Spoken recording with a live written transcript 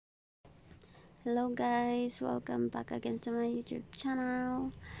Hello guys, welcome back again to my YouTube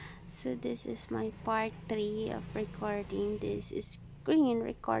channel. So this is my part 3 of recording this screen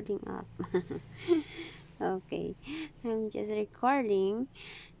recording app. Okay, I'm just recording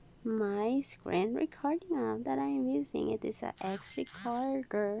my screen recording app that I'm using. It is a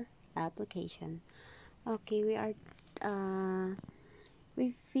XRecorder application. Okay,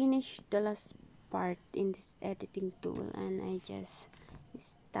 we finished the last part in this editing tool, and I just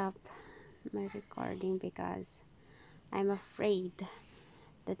stopped my recording because I'm afraid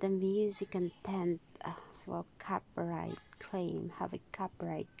that the music content will have a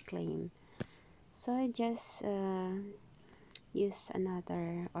copyright claim. So I just use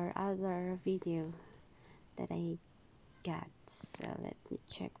another or other video that I got. So let me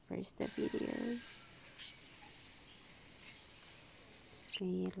check first the video.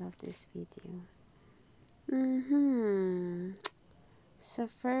 Okay, I love this video. So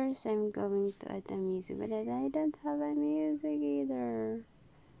first I'm going to add the music, but I don't have a music either.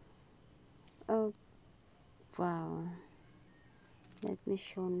 Oh wow. Let me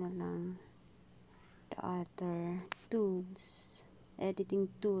show na lang the other tools, editing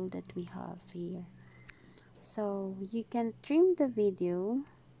tool that we have here. So you can trim the video.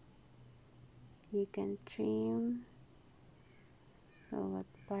 You can trim. So what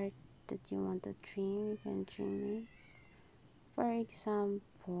part that you want to trim, you can trim it. For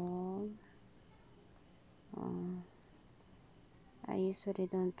example, um, I usually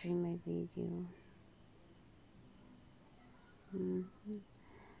don't trim my video.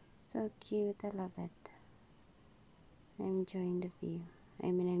 So cute, I love it. I'm enjoying the view.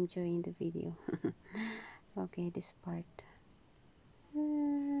 I'm enjoying the video. Okay, this part. A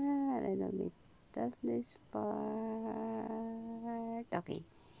little bit of this part. Okay,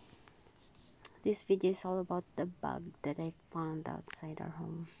 this video is all about the bug that I found outside our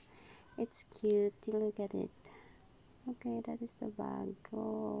home. It's cute. You look at it. Okay, that is the bug.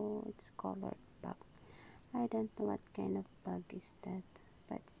 Oh, it's colored bug. I don't know what kind of bug is that,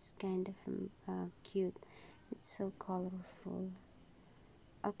 but it's kind of cute. It's so colorful.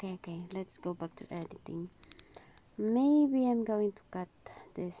 Okay, let's go back to editing. Maybe I'm going to cut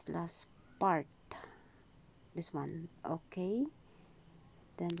this last part, this one. Okay,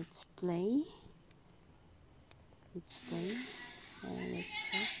 then let's play. Let's check.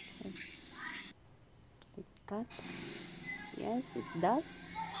 It cut. Yes, it does.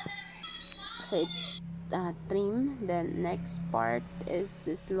 So it's trim. The next part is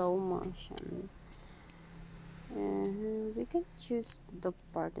the slow motion. We can choose the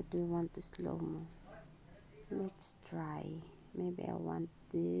part that we want to slow mo. Let's try. Maybe I want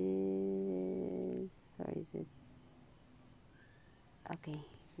this, or is it okay?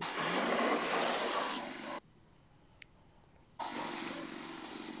 This one.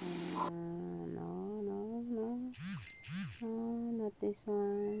 No, not this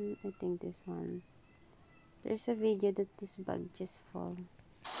one. I think this one. There's a video that this bug just fall.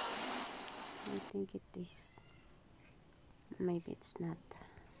 I think it is. Maybe it's not.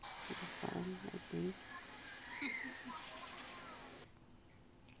 This one, I think.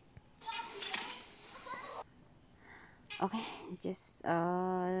 Okay, just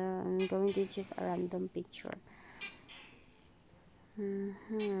I'm going to choose a random picture.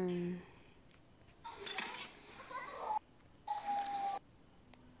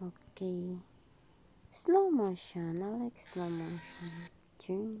 Okay, slow motion. I like slow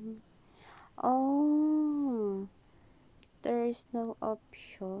motion. Oh, there is no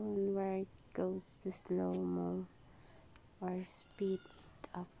option where it goes to slow mo or speed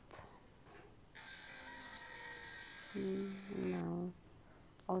up. No,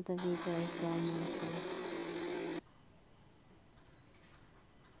 all the video is slow motion.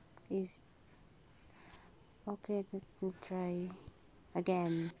 Is okay. Let me try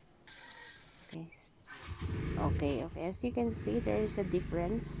again. Okay, okay. As you can see, there is a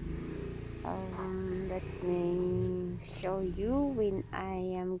difference. Let me show you when I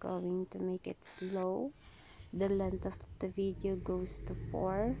am going to make it slow. The length of the video goes to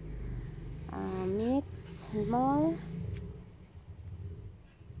 4 minutes more.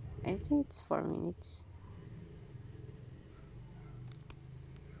 I think it's 4 minutes.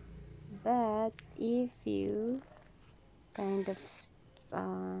 But if you kind of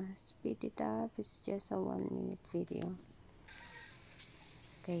speed it up, it's just a 1 minute video.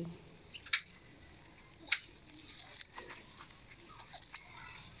 Okay.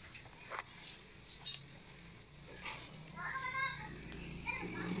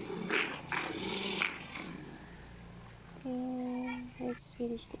 Okay, let's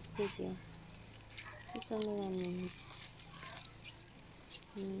finish this video. It's only 1 minute.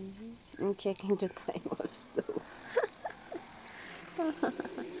 I'm checking the time also.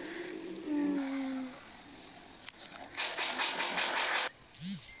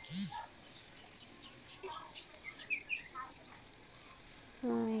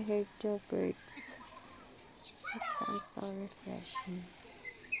 I heard the birds. It sounds so refreshing.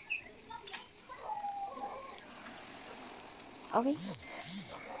 Okay,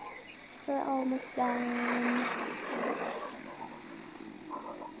 we're almost done.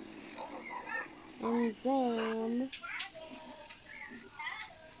 And then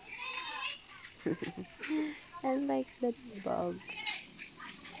I like that bug.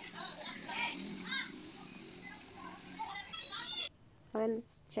 Well,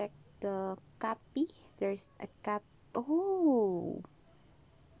 let's check the copy. There's a cap. Oh,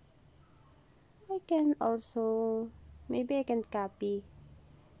 I can also, maybe I can copy,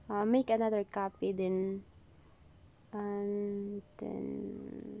 make another copy, then and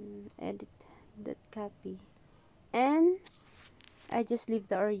then edit that copy, and I just leave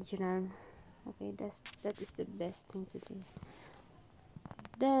the original. Okay, that is the best thing to do.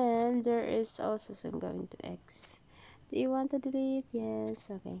 Then there is also, so I'm going to X. Do you want to delete?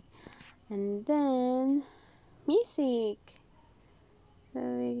 Yes. Okay. And then music. So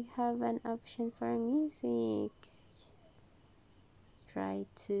we have an option for music. Let's try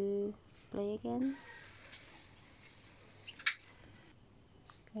to play again.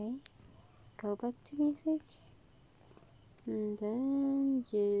 Okay. Go back to music. And then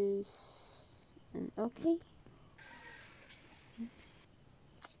just and okay.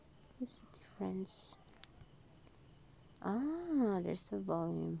 What's the difference? Ah, there's the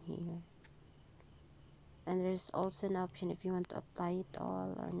volume here. And there's also an option if you want to apply it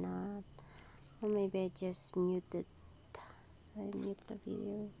all or not. Or maybe I just mute it. So I mute the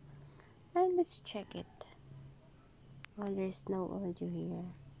video. And let's check it. Oh, there's no audio here.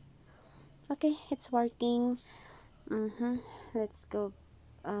 Okay, it's working. Let's go.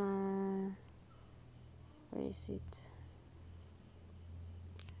 Where is it?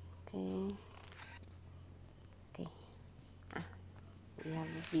 Okay. Okay. Ah, we have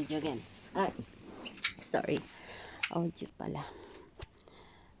a video again. Sorry. Audio pala.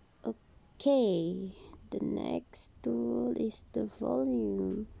 Okay. The next tool is the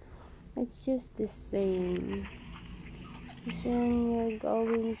volume. It's just the same. It's when you're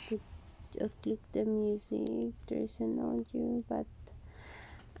going to click the music, there's an audio, but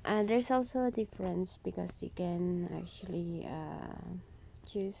there's also a difference because you can actually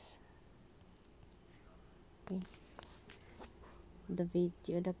choose, okay, the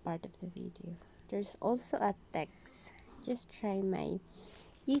video, the part of the video. There's also a text. Just try my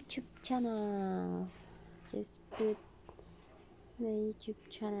YouTube channel. Just put my YouTube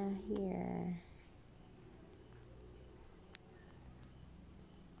channel here.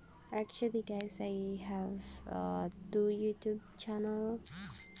 Actually, guys, I have two YouTube channels.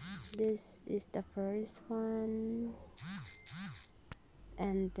 This is the first one,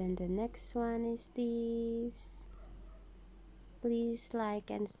 and then the next one is this. Please like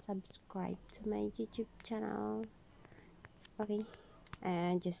and subscribe to my YouTube channel. Okay,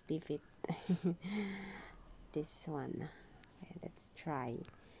 and just leave it. This one. Okay, let's try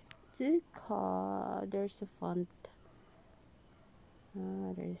to call. There's a font.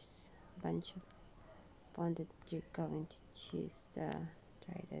 There's a bunch of font that you're going to choose.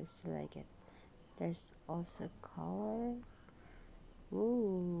 Try to select it. There's also color.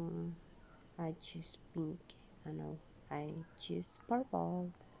 Ooh, I choose pink. I know. I choose purple.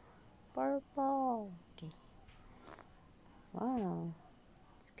 Purple. Okay. Wow,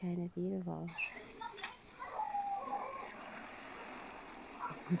 it's kind of beautiful.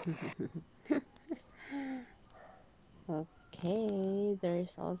 Okay,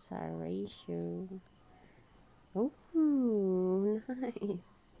 there's also a ratio. Ooh,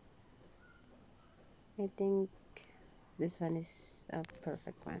 nice. I think this one is a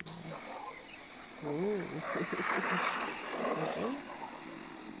perfect one. Ooh. Okay.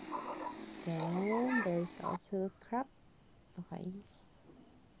 Then there's also crop. Okay.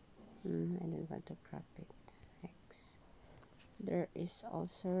 I don't want to crop it. X. There is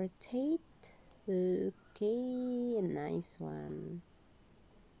also rotate. Okay, a nice one.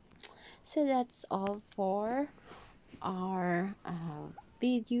 So that's all for our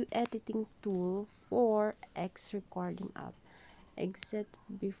video editing tool for X recording app. Exit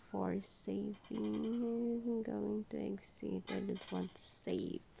before saving. I'm going to exit. I don't want to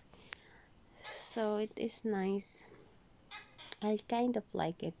save. So it is nice. I kind of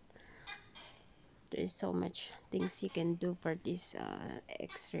like it. There's so much things you can do for this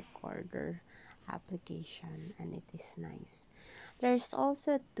XRecorder application, and it is nice. There's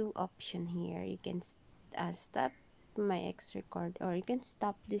also two option here. You can stop my X record, or you can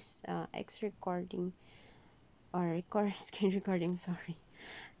stop this X recording or record screen recording. Sorry,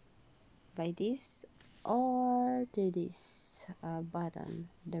 by this, or to this button,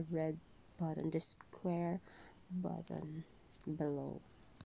 the red button, the square button below.